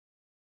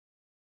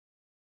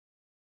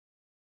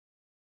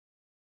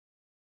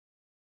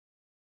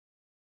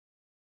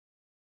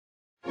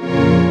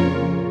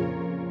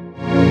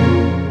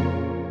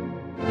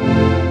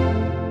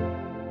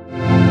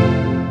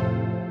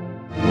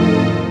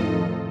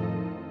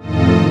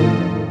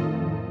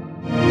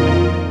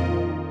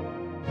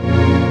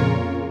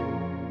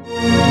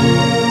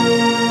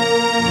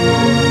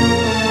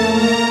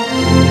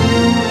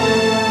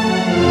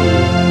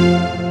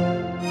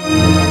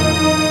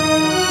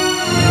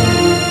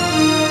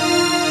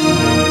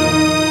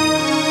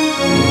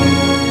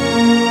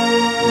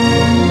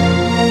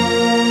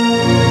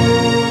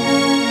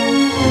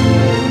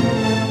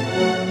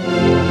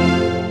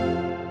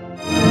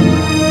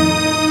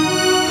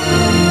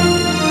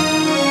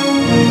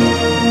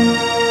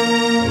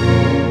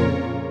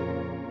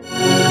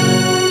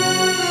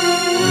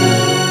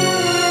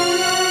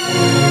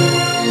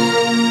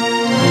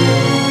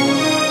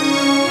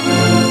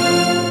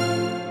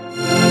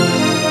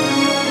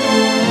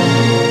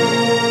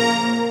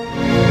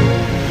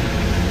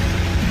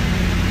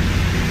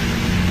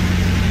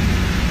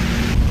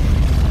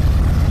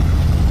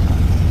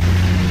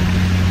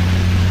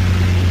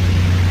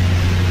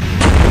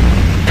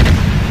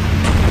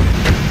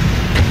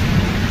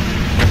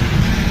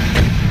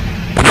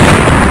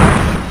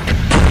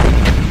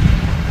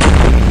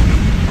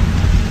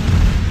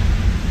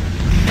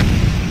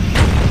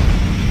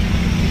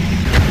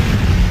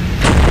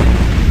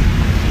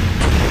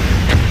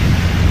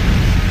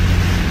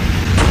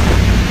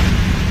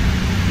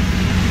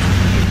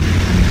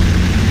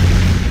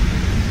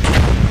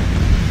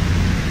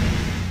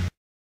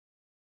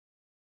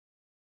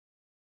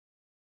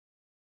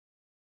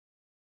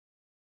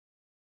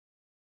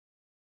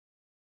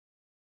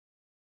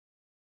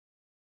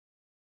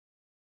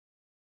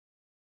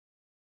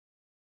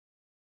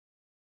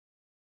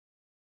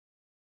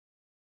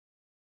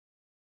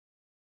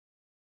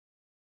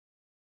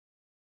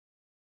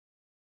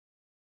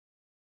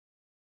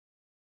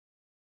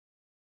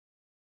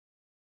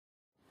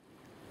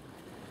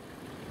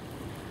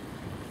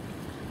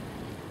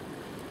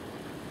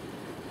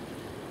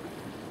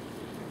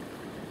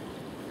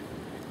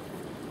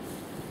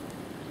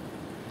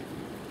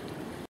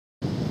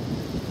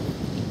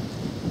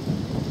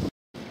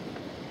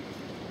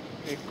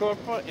et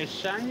corpo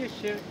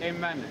essentieel en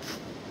mannen.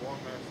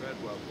 Warmer fed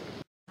well.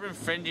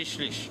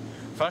 Friendlich,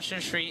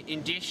 Forschungsfrei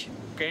in dich,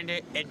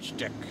 keine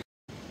Entsteck.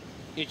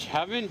 Ich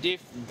habe dich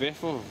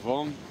bevor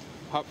warm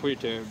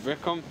heute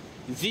bekommen,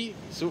 sie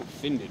zu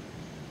finden.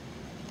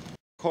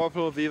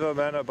 Corporal Viva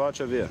Mana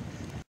Bachavir.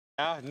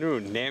 Ja,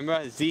 nun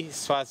nehmen Sie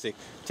 20.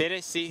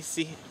 Teilen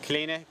Sie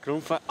kleine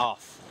Klumpen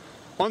auf.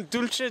 Und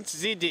dulden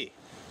Sie die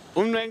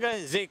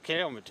Umlänge 6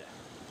 Kilometer.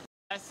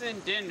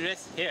 Lassen den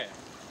Rest hier.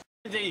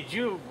 Den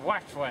you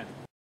watch one.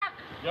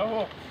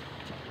 Jawohl.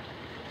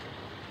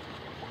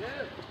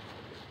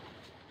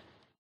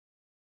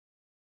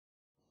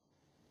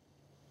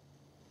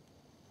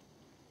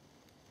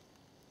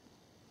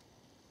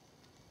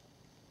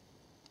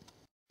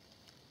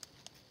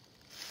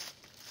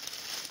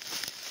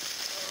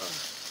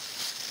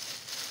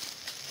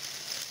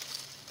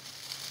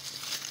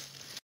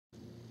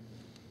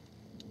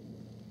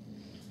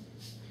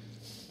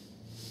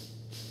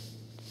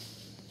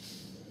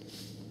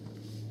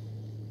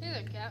 Hey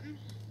there, Captain.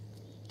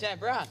 Lieutenant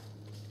Brown,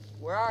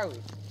 where are we?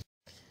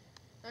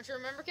 Don't you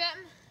remember,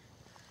 Captain?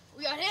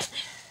 We got hit.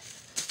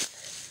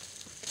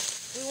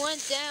 We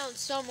went down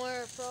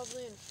somewhere,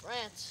 probably in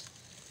France.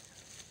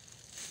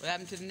 What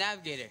happened to the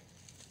navigator?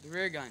 The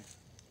rear gun?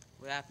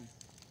 What happened?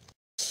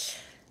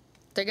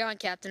 They're gone,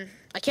 Captain.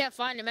 I can't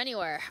find them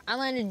anywhere. I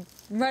landed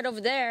right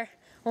over there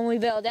when we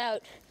bailed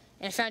out,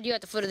 and I found you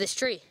at the foot of this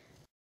tree.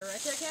 Right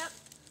there, Cap?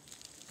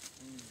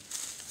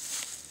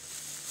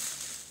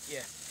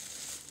 Yeah.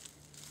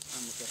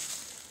 I'm okay.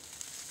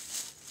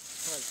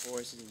 Probably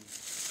forests and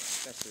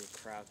especially with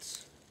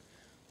krauts.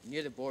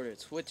 Near the border at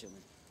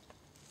Switzerland.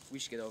 We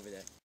should get over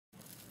there.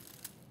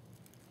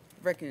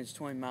 I reckon it's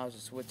 20 miles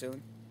to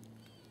Switzerland.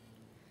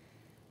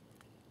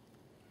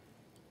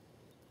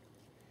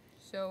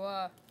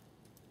 So,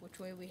 which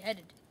way are we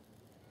headed?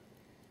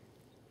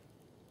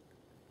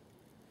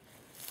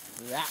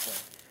 That way.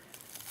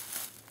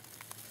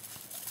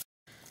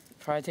 It'll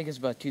probably take us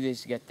about 2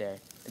 days to get there.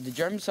 If the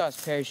Germans saw us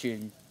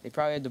parachuting, they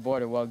probably had the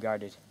border well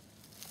guarded.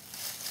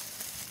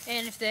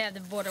 And if they have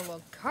the border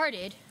well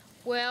guarded,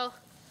 well,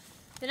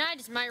 then I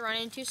just might run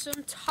into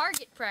some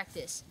target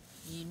practice.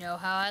 You know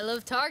how I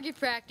love target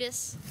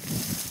practice.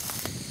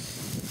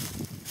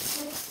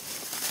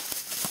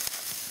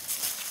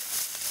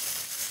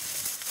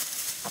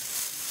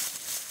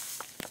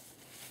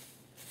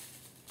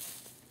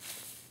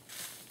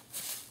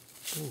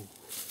 Ooh.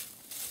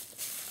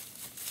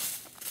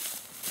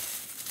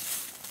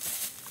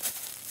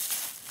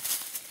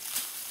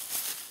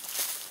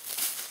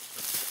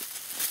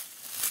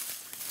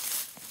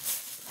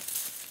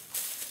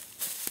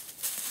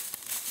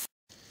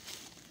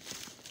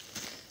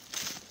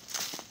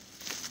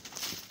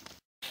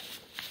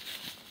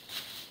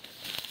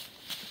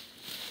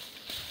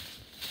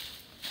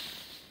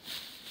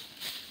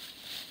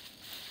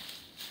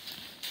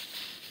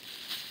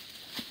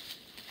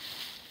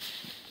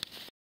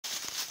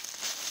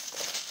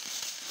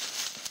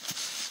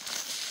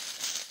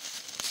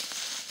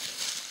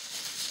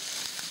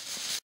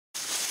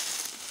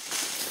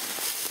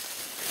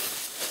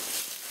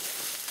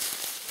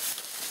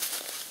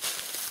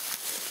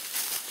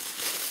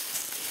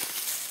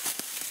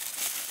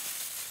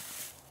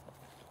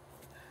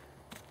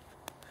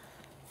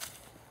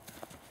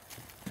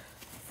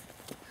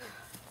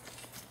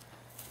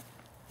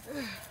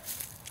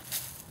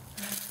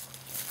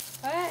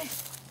 I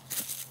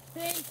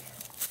think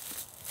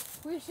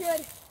we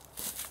should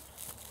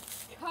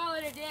call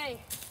it a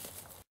day.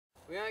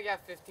 We only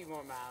got 50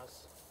 more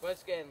miles, but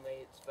it's getting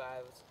late, so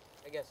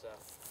I guess so.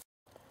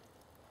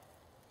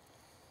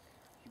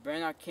 You better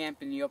not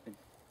camp in the open.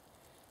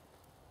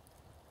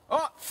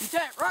 Oh,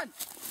 Lieutenant, run!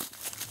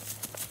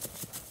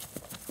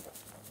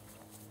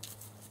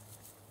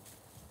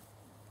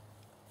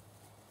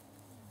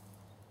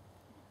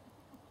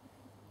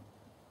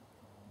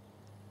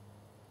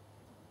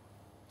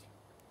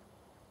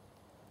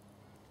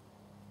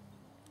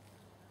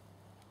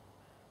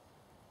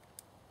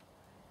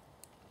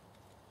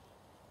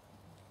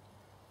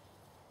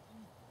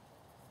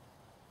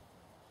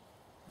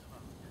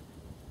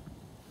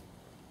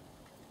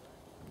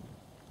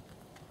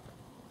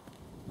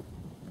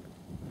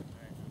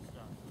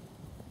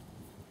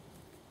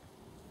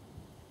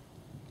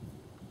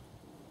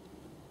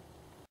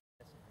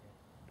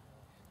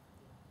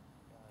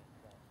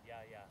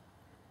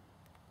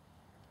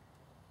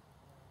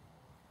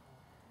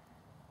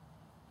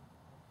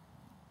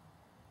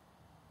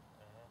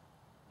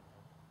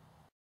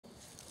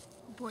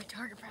 Boy,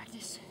 target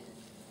practice.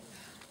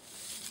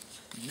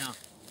 No.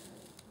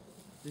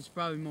 There's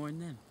probably more than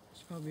them.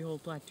 There's probably a whole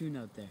platoon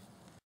out there.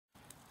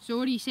 So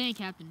what are you saying,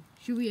 Captain?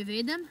 Should we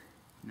evade them?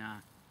 Nah.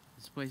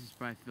 This place is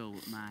probably filled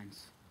with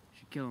mines.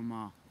 Should kill them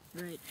all.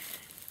 Right.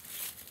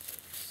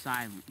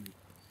 Silently.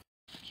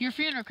 Your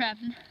funeral,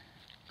 Captain.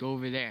 Go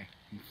over there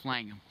and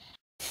flank them.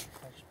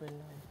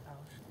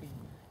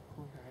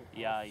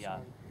 Ja.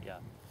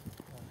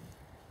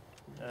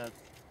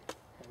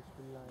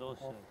 Those.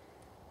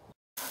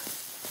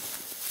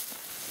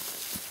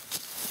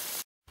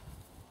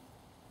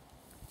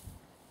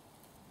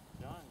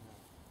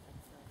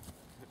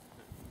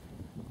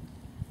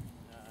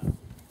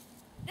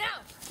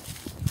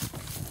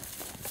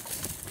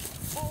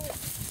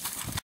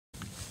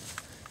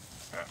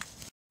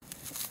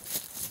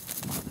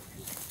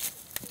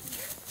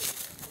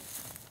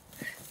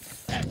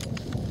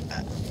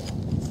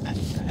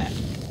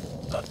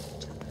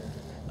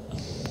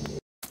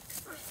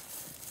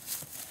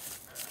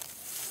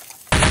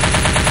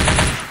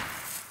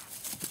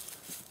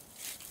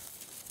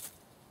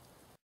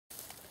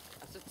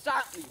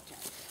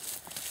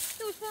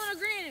 Who's pulling a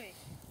grenade at me?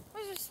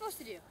 What is it supposed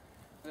to do?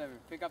 Whatever.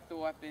 Pick up the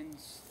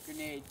weapons,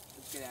 grenade.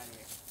 Let's get out of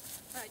here.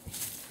 All right.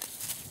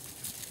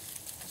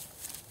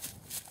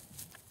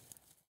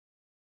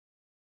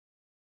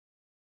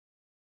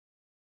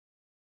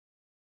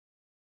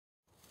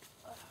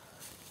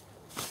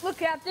 Look,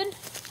 Captain.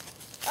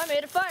 I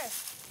made a fire.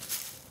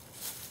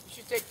 You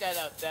should take that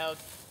out. That'll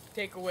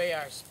take away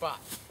our spot.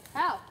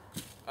 How?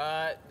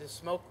 The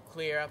smoke will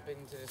clear up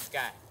into the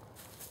sky.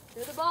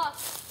 You're the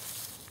boss.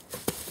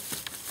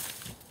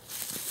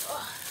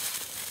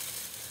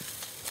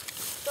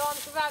 So I'm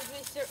surprised we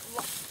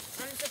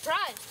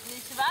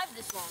survived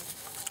this long.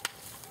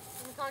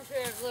 On the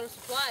contrary of little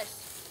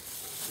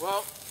supplies.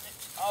 Well,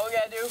 all we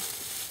gotta do is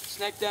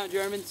snipe down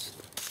Germans,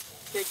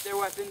 take their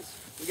weapons,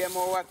 we get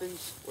more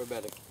weapons, we're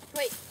better.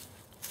 Wait.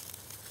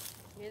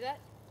 You hear that?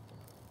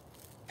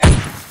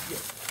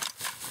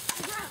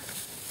 Yeah.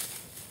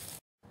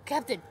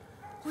 Captain,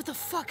 what the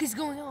fuck is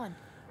going on?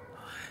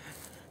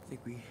 I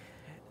think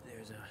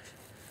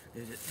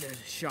there's a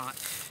shot.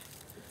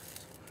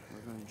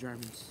 We're going to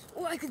Germans.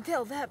 Well, I can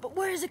tell that, but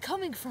where is it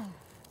coming from?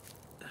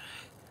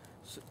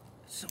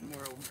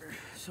 Somewhere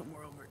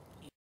over.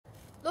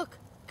 Look,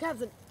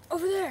 Captain,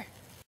 over there.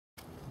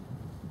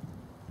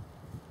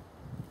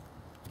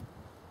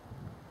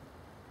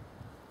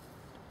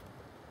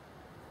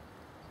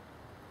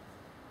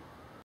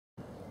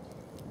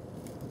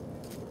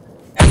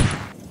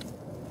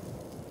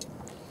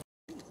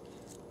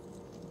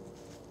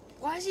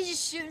 Why is he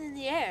just shooting in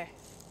the air?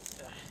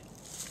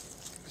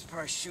 He's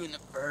probably shooting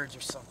at birds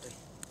or something.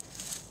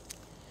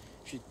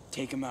 Should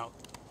take him out.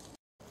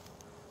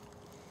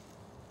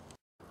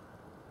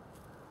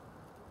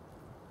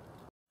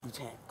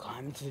 Lieutenant,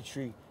 climb into the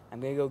tree.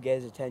 I'm gonna go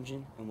get his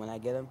attention, and when I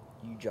get him,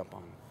 you jump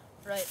on him.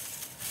 Right.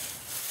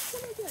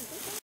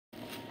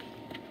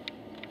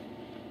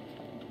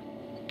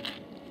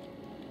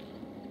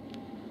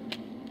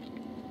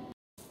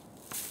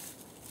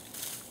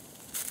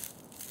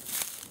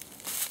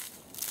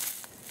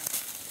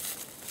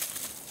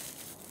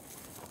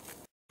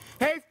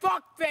 Hey,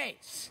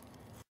 fuckface!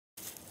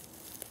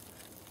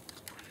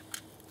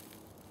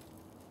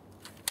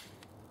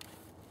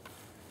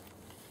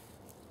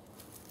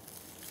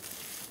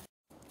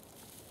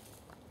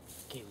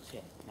 Okay,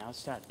 Lieutenant, now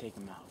it's time to take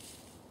him out.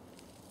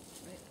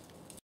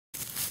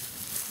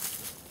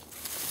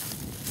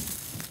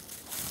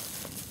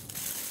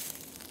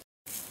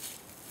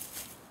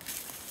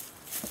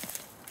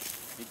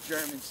 You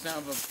German son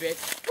of a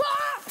bitch.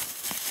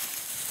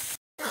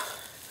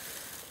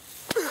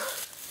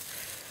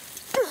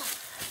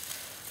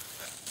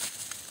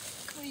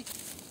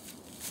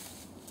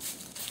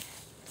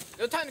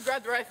 No time to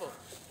grab the rifle.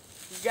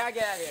 You gotta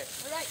get out of here.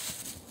 All right.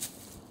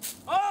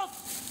 Hold!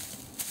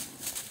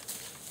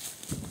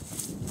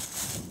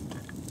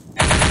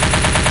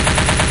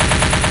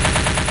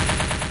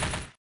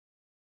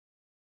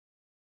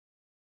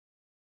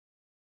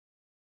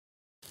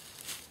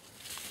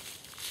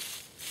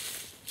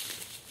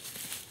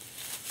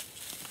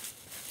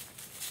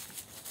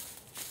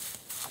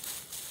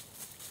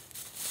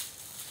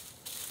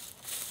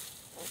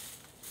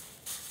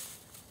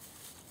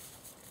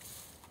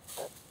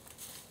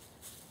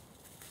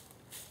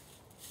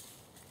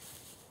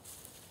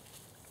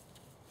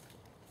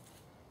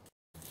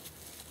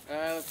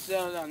 Let's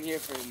settle down here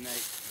for the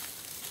night.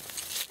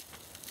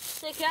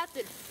 Say,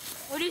 Captain,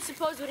 what do you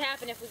suppose would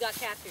happen if we got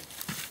captured?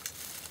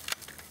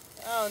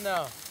 I don't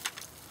know.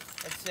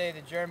 Let's say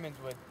the Germans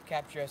would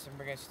capture us and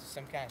bring us to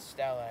some kind of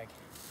stalag.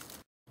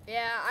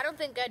 Yeah, I don't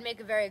think I'd make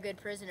a very good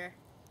prisoner.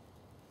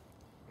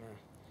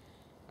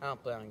 I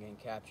don't plan on getting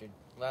captured.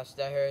 Last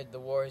I heard, the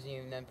war isn't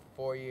even end for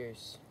 4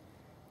 years.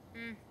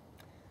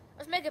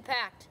 Let's make a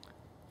pact.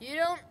 You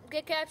don't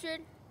get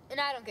captured, and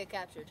I don't get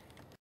captured.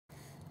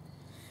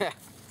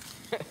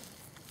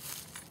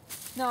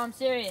 No, I'm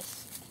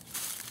serious.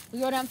 We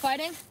go down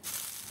fighting?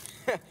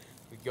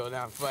 We go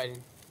down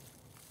fighting.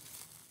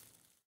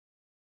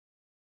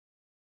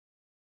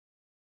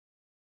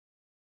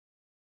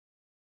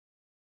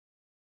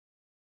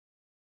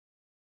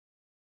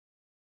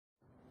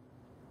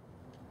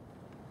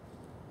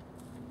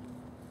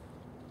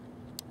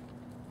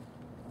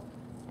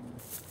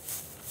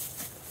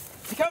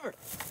 To cover!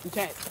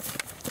 Lieutenant.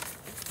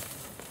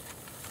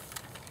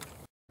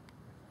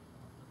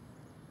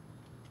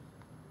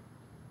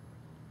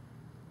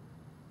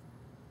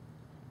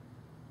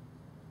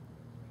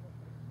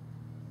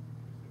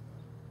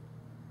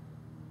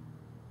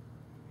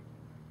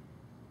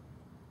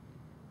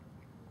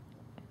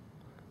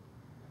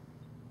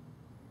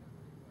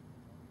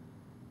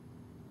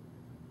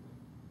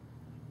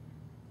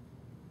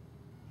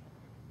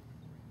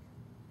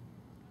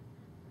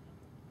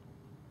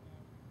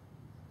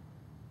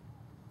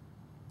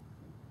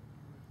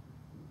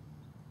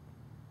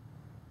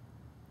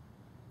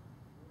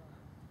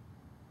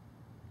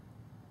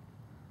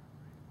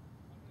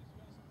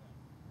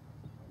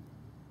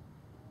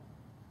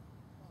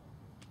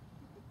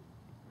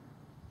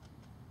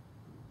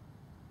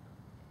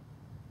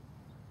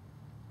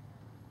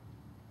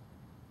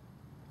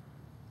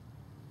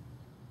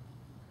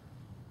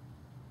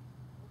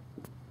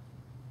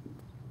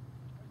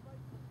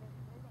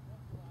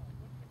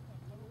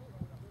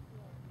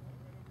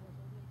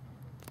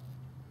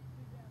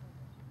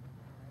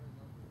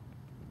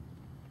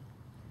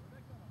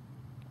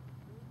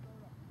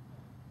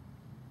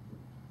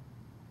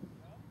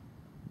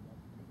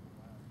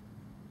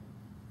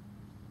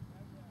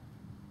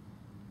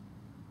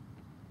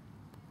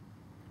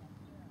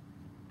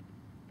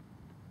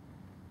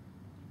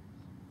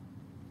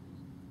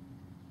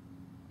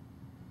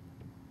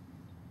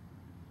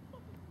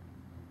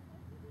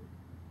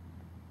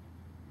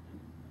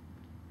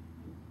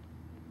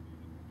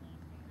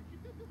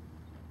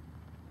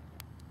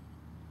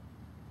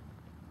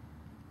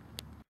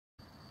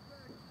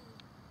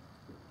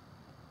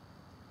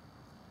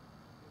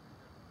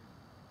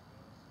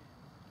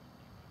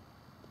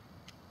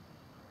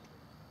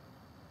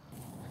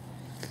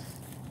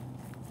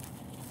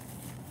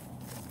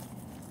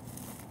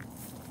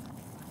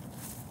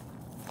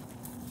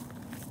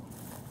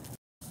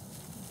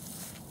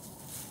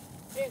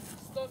 again.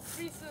 Stop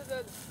 3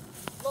 seasons.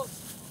 Look.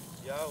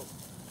 Yo.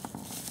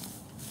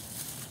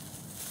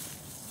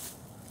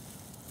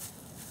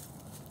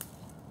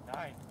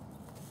 Nine.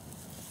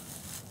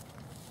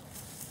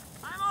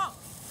 I'm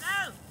off.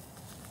 Now.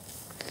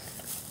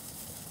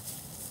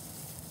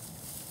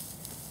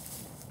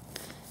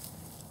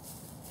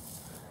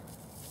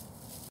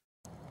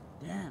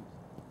 Damn.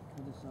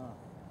 Cut us off.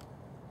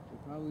 They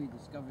probably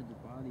discovered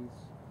the bodies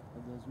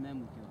of those men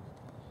we killed.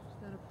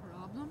 Is that a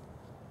problem?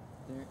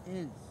 There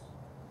is.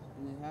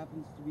 And it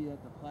happens to be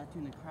that the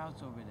platoon of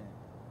Krauts over there.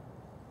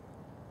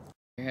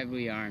 They're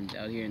heavily armed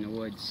out here in the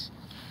woods.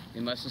 They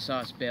must have saw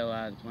us bail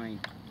out of the plane.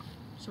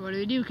 So what do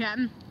we do,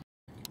 Captain?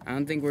 I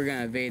don't think we're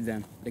gonna evade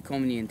them. They're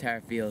combing the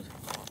entire field.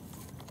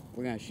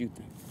 We're gonna shoot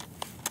them.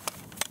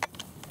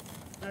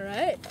 All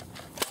right.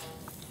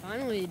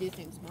 Finally, you do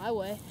things my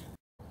way.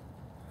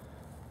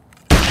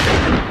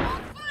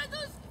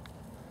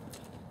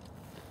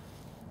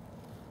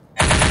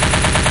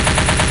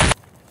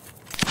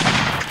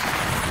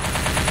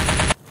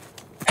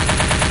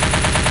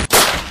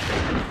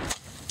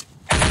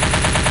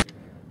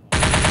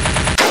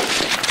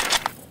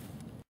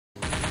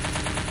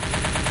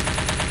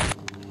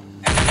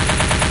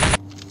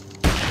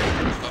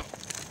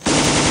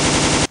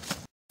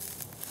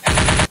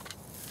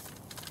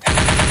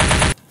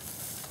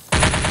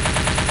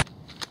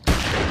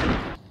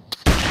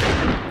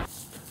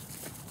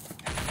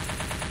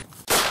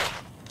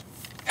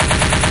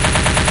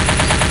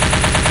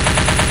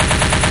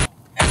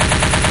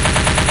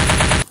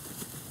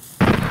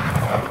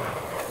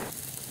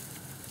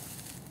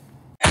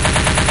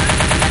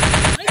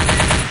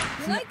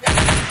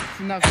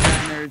 Enough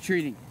down, they're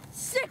retreating.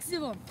 6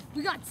 of them!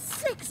 We got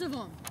 6 of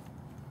them!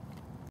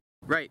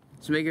 Right,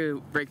 so make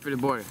a break for the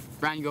border.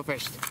 Brian, you go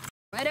first.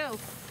 Righto.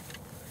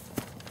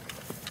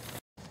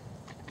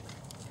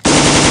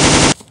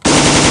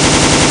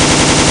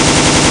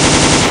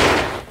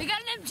 They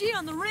got an MG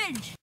on the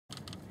ridge!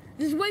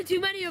 There's way too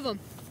many of them.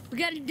 We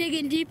gotta dig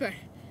in deeper.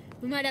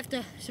 We might have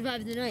to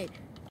survive the night.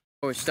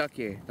 Oh, we're stuck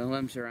here. Don't let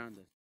them surround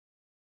us.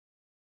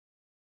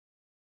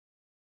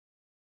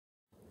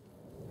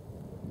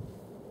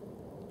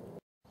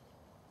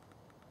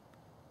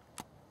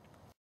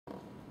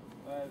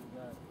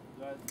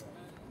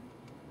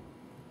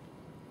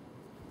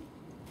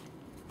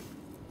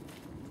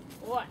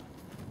 Ой,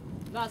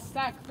 нас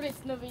так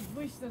пресно ведь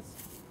вышло.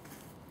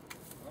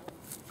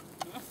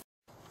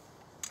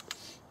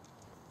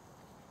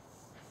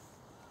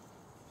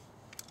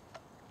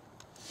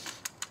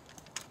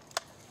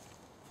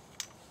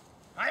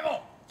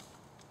 Айво!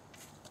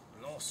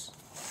 Los.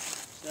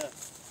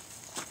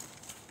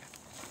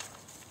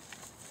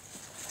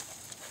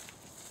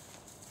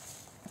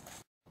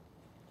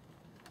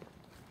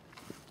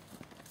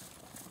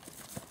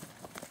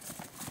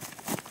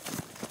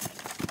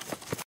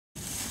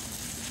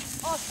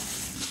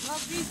 Lá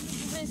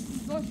visto,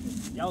 dois.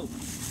 Yo.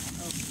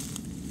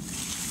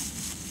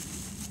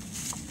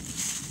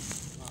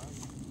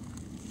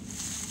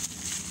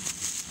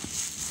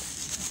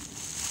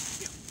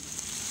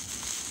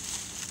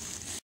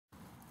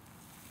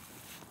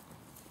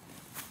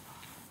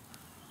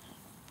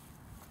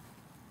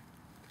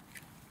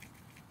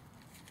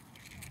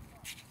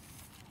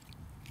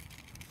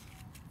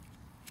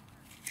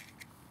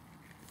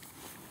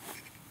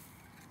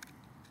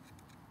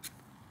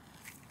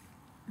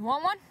 You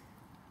want one?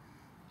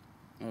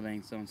 Oh,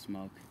 thanks, don't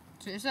smoke.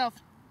 To yourself.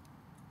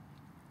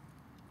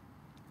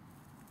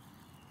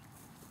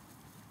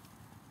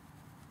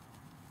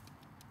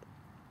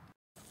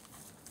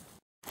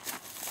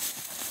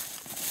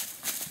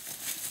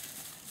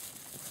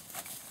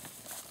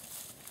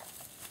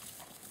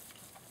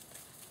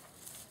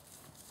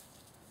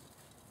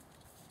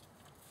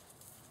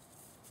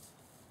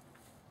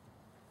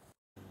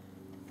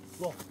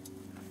 Go.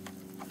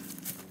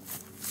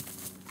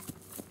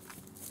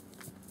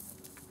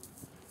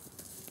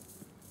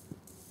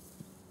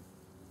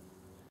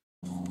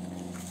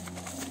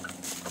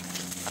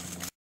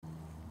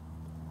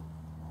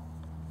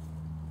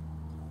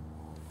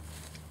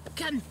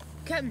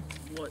 Captain,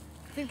 What?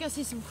 I think I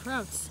see some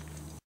krauts.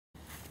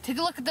 Take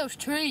a look at those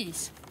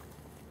trees.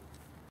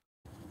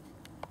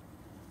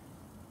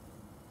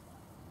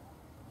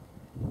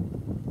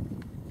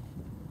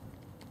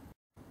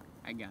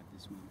 I got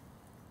this one.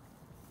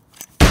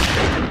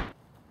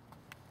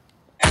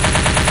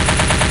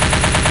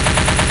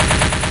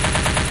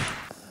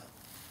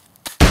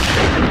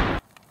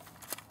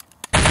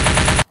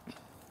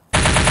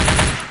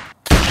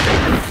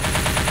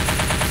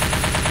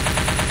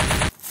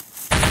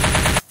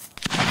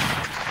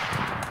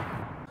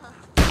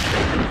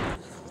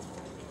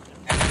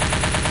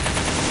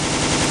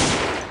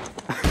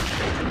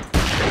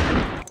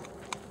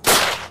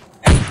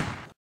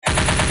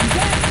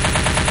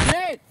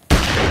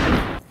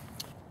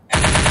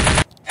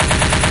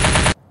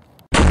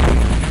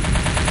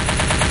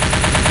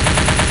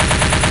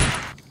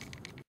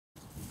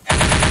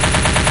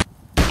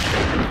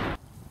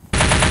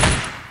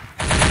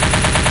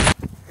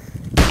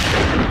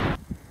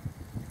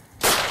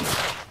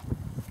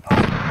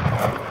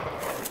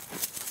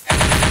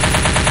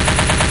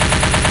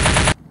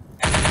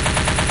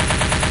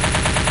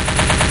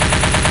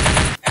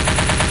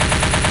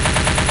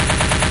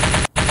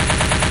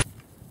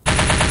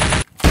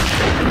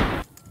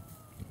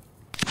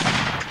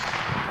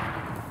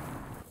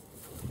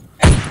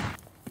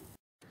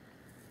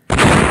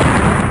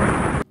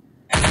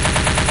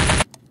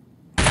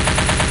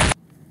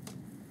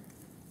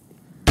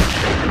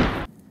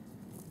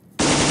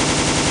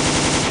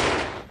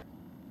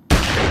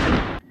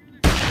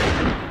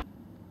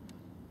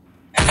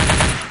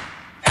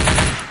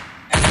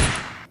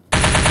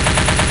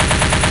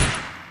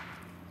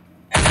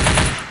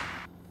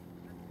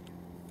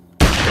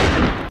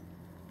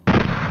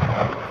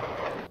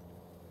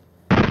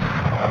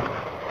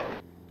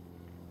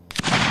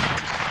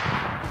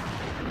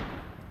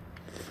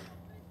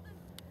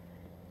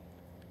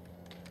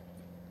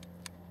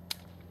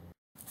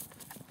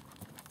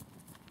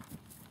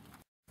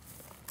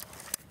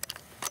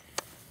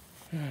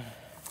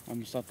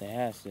 Almost left the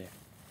house there.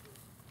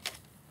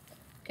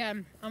 Okay,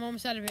 I'm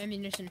almost out of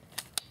ammunition.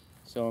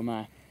 So am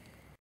I.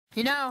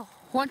 You know,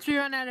 once we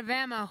run out of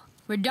ammo,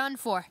 we're done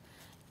for.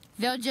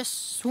 They'll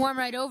just swarm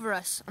right over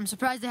us. I'm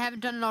surprised they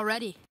haven't done it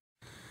already.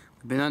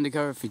 We've been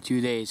undercover for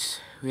 2 days.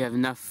 We have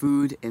enough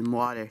food and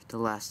water to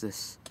last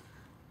us.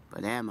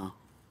 But ammo.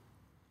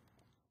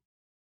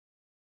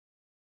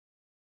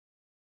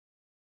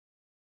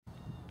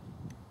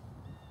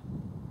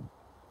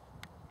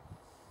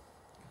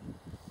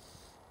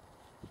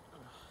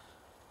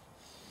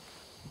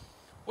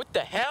 What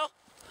the hell?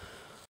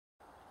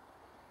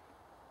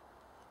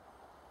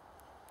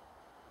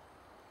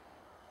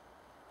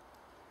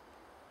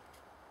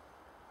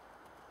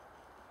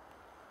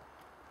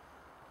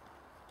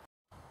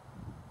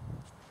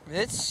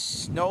 It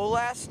snowed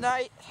last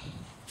night.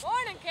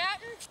 Morning,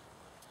 Captain.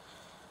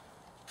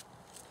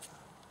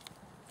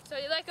 So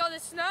you like all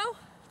this snow?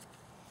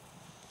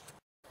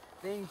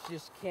 Things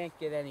just can't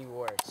get any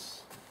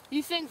worse.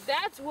 You think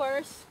that's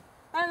worse?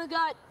 I only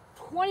got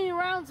 20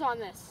 rounds on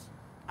this.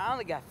 I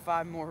only got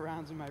 5 more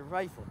rounds in my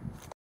rifle.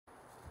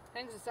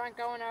 Things just aren't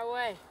going our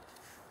way.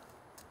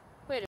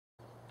 Wait a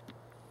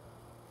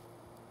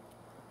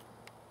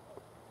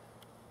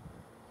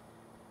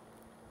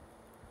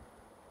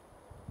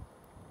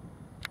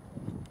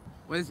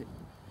What is it?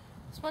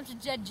 It's a bunch of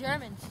dead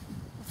Germans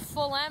with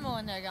full ammo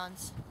in their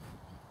guns.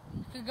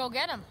 You could go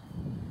get them.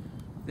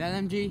 That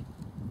MG?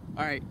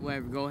 Alright,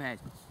 whatever, go ahead.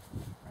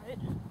 Right?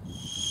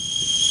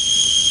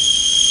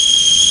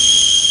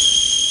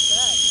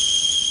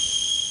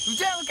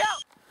 Lieutenant, look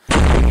out!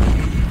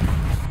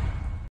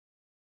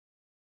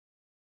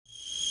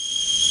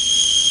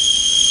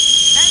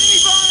 Enemy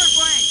bomber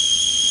plane!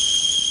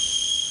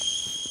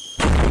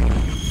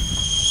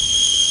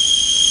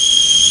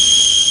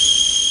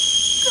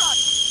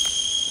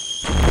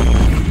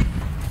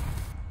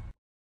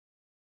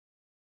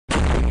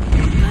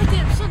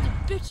 Goddamn sons of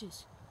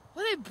bitches.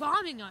 Why are they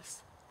bombing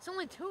us? It's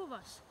only 2 of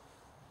us.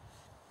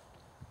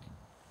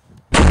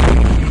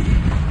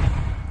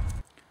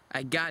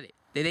 I got it.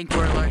 They think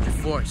we're a larger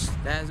force.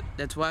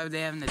 That's why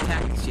they haven't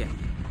attacked us yet.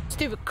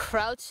 Stupid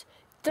krauts.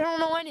 They don't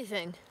know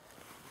anything.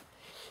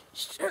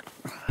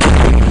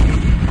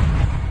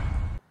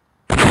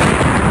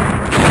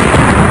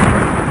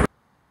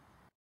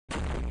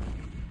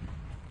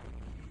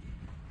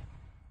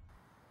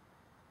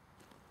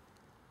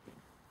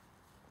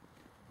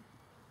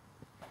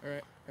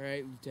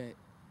 Alright, Lieutenant.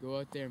 Go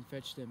out there and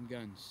fetch them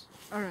guns.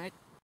 Alright.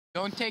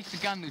 Don't take the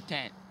gun,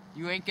 Lieutenant.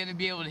 You ain't gonna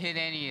be able to hit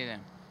any of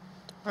them.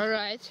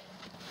 Alright.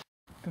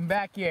 Come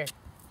back here.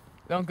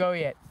 Don't go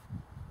yet.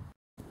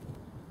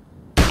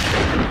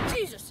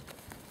 Jesus!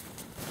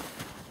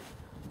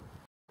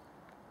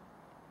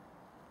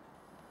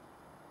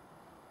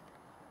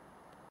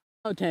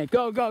 Lieutenant,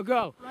 go, go,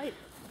 go! Right.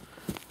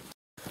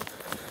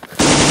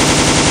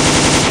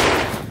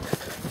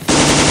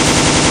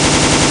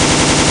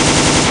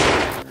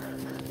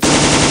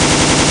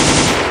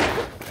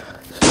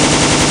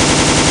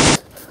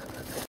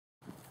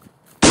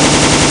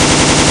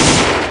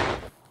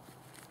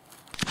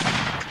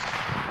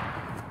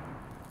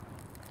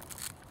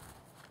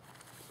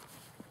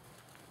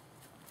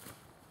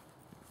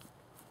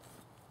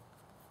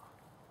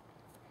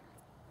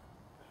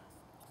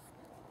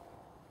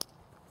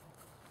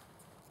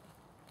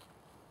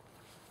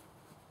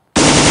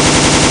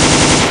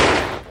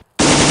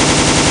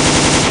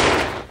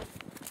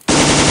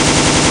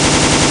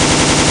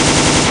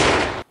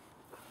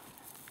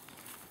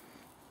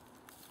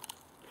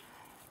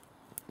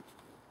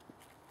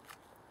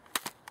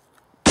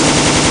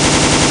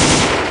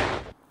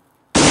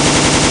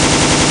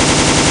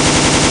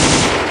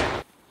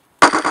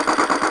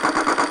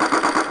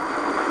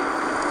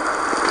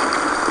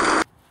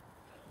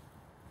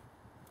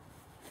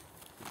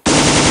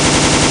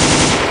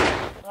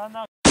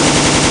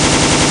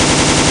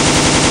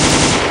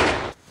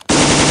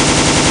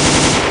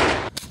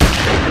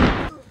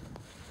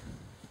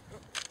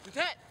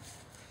 Lieutenant!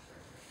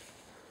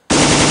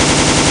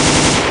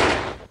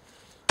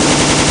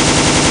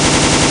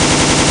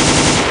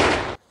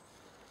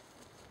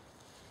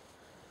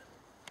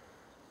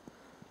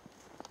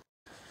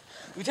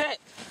 Lieutenant!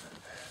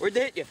 Where'd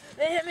they hit you?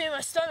 They hit me in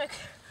my stomach.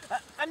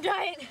 I'm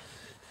dying.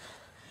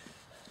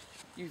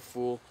 You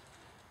fool.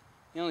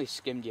 He only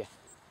skimmed you.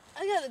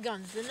 I got the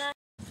guns, didn't I?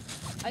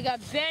 I got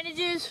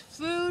bandages,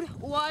 food,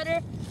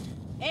 water,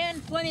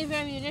 and plenty of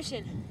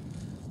ammunition.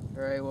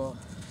 Alright, well,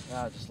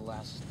 that'll just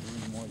last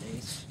 3 more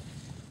days.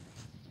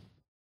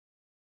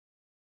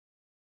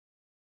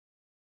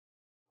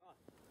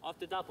 Auf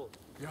der Doppel.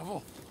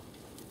 Jawohl.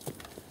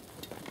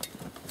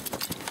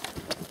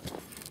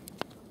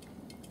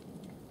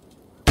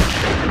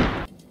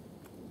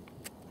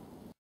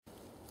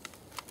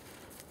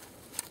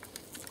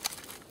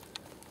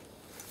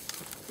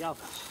 Ja.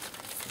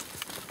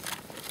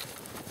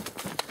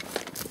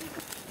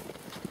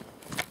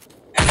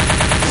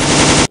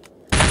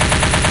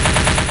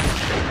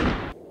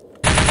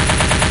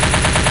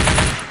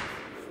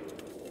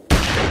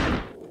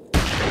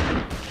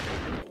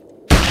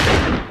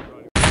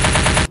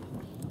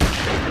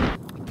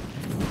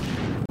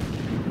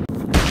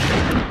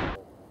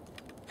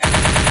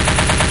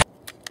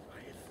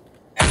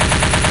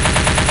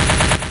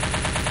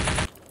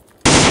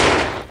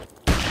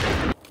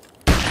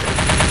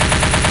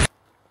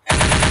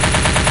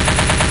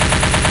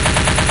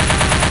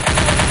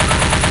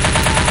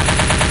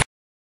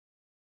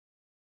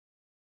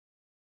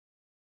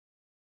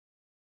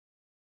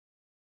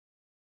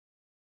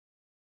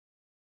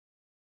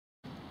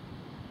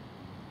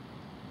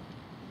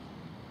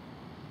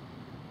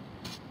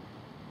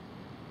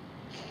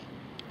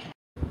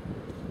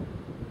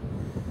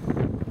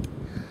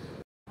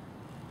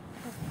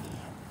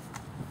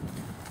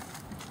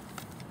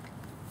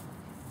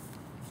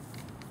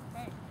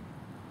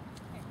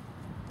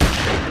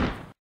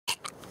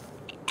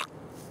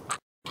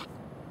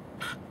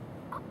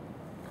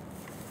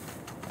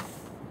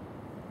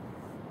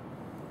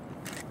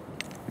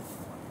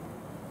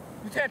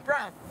 Lieutenant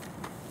Brown.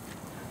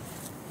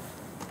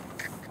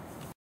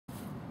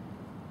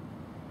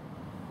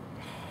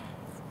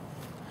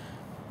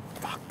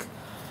 Fuck.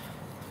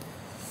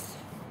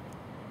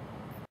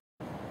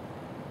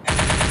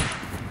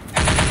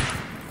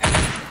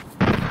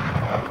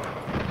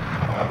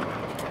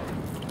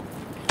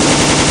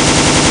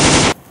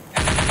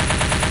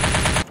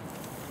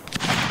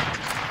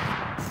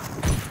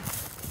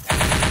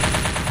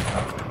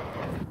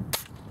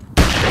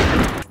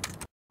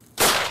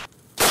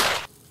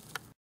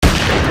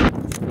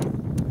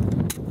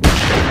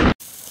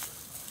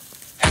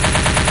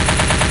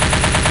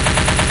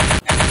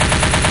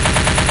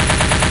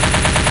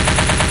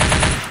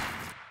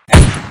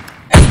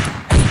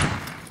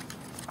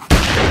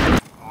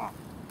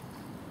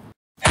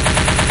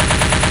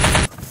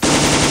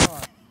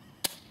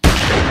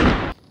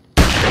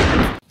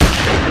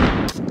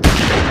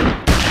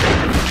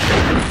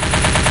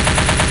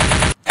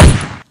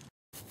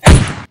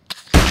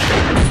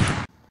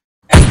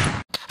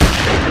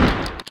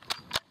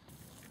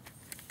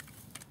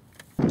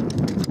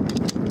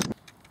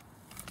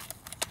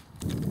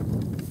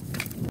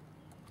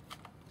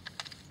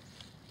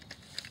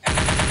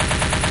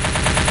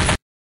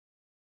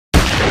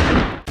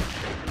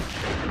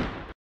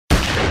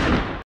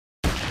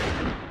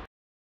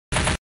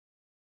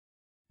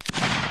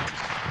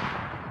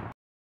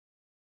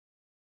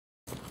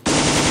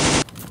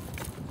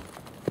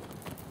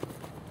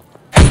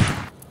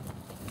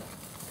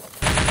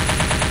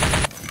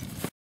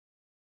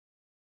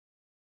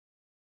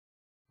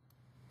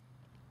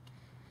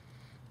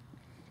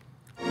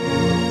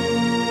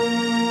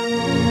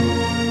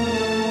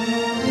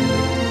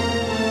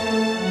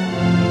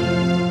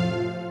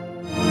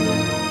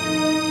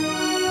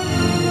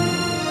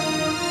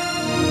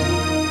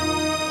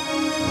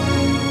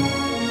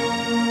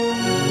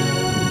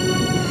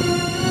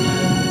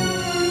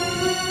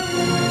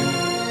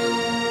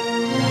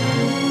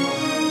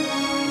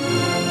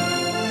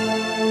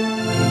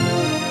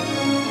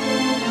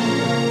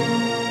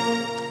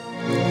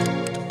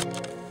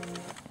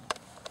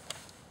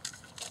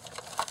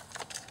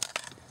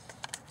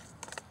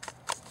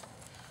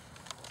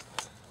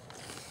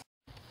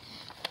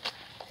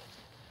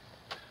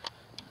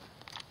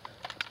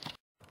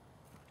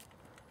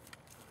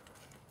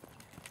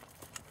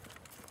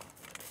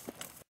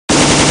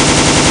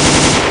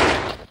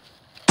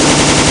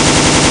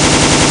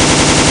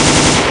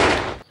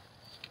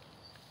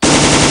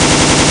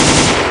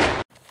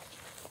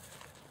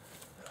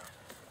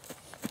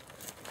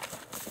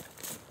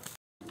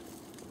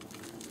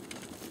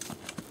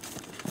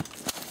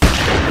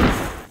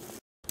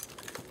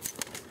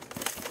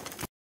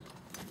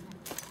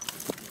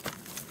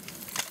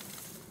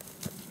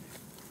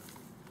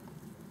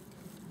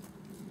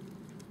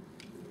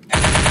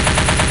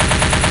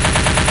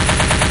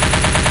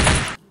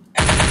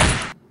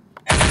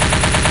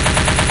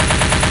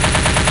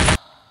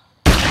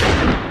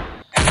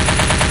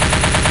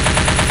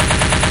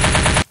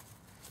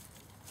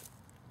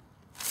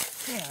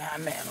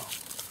 Damn, ammo.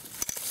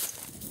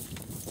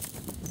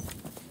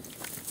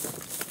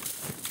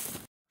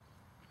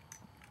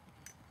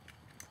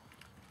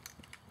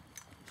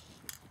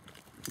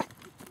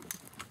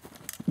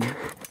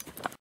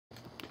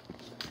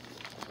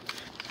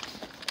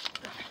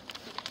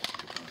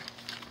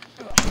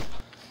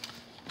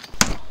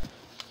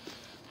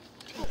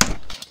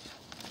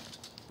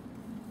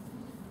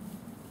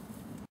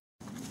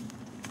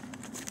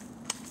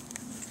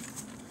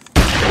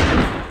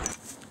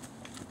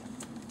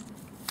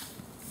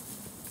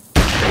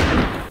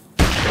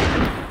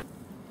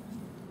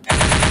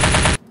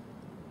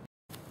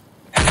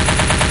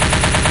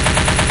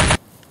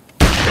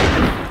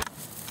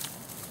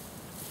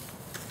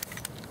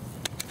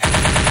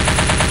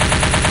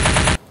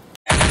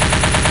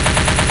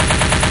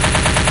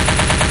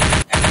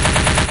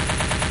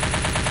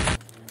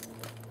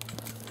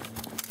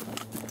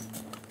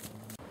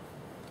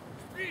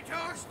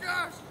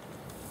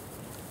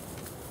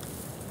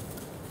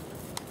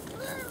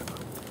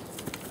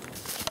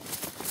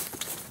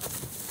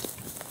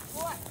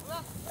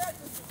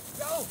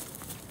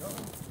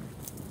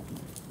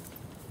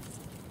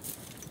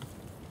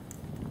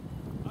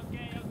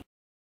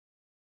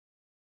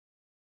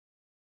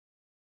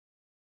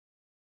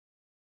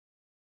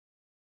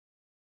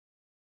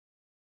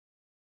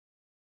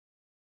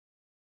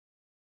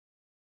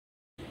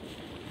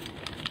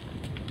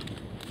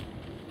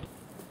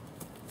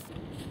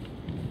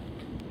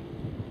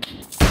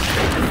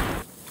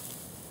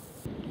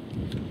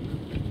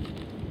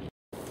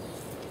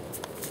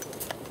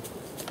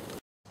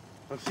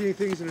 I'm seeing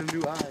things in a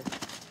new eye.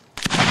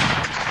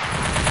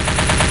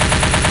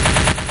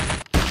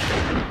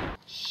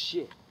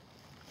 Shit.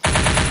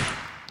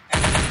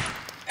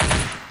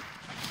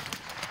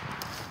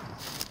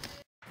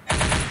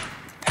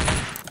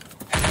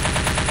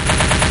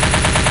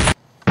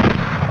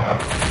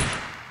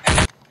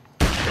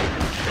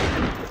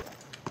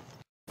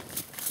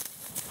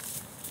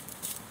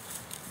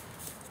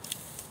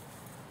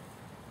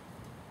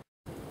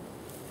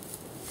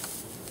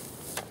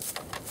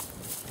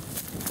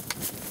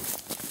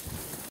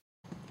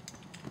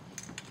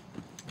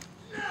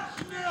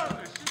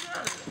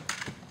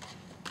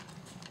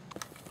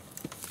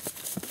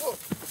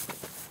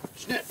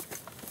 Snip.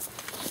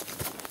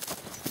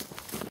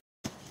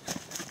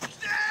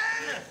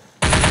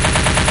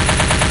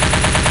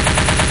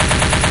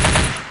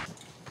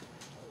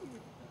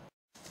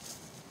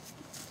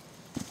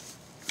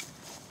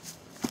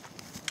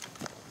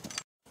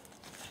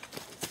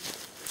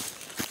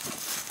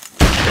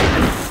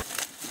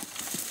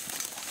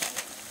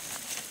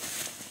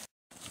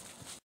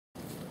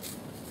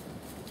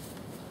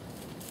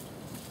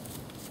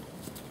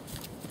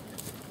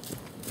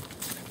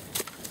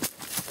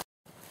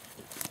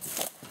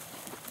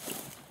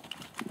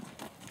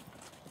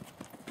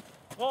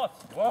 What?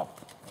 Whoa.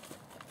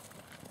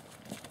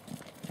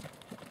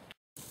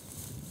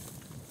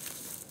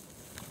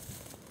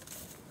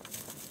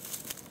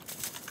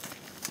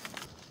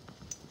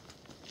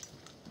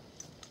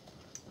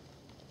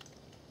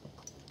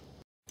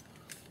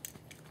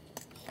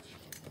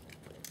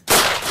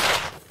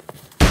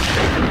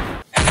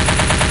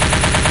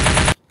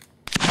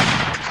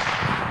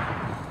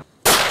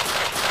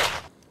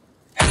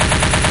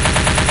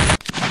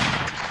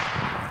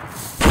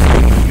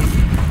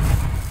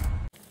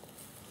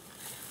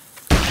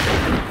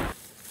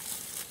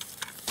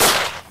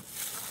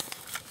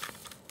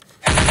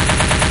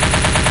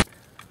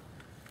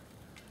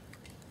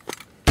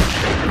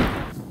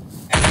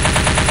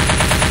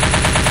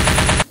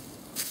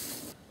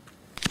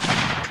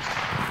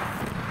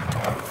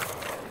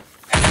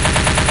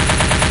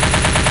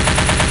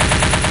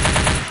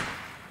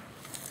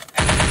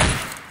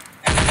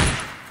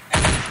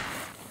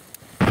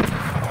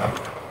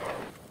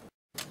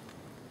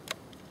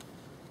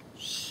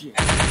 Shit.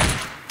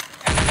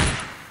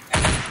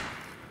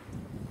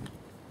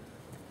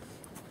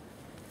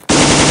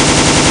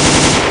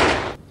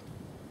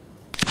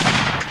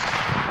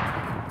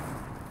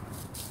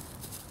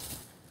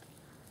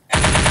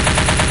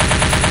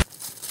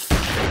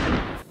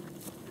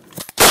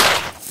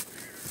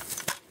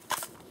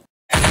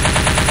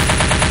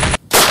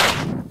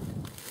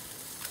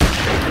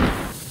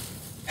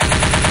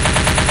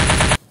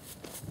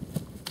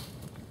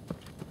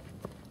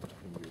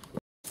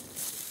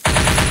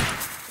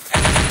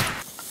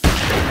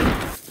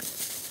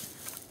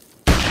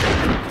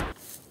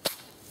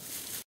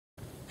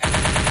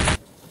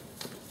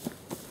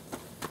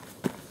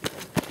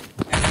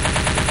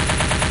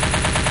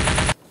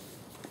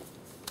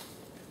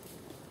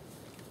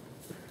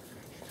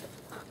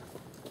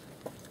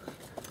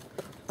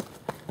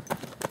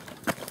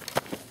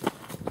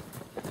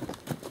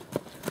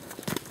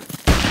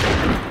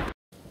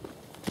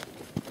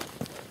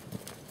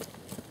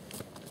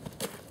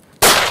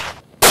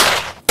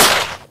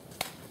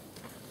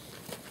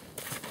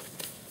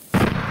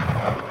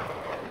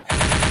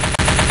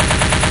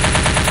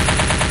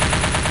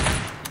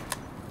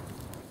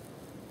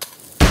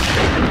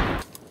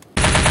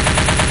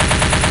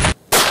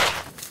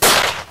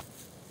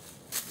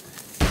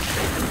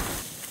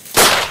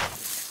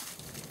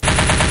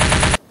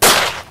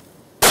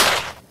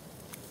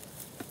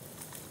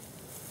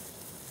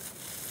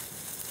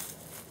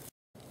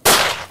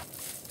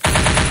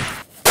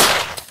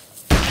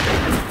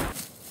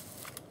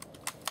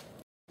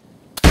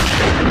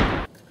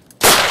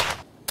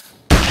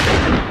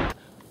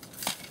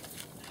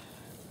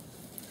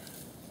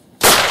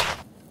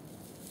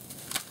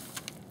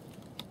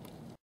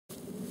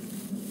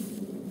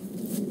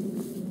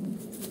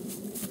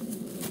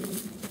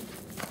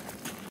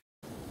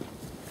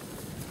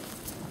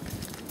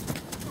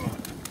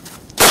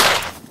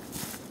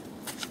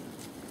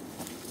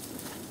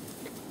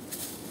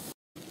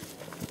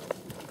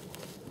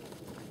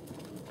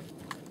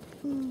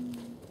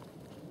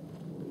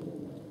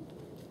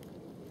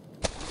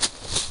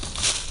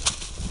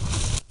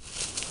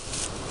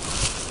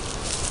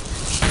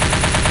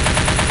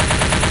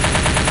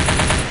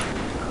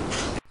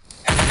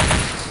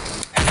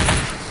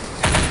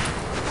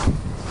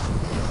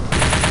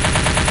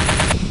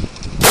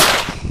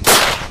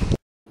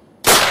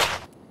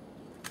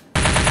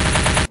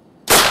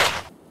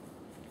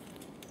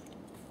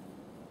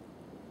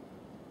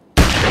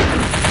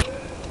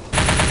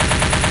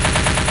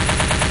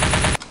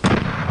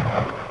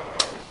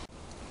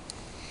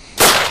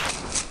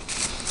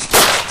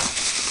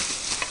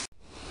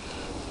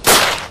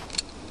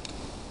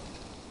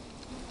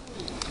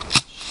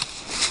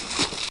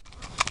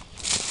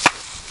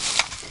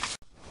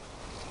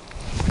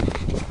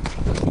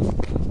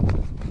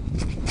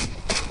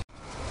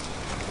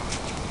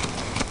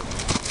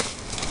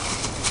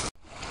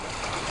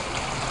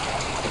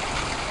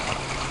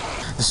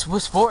 The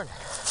Swiss board.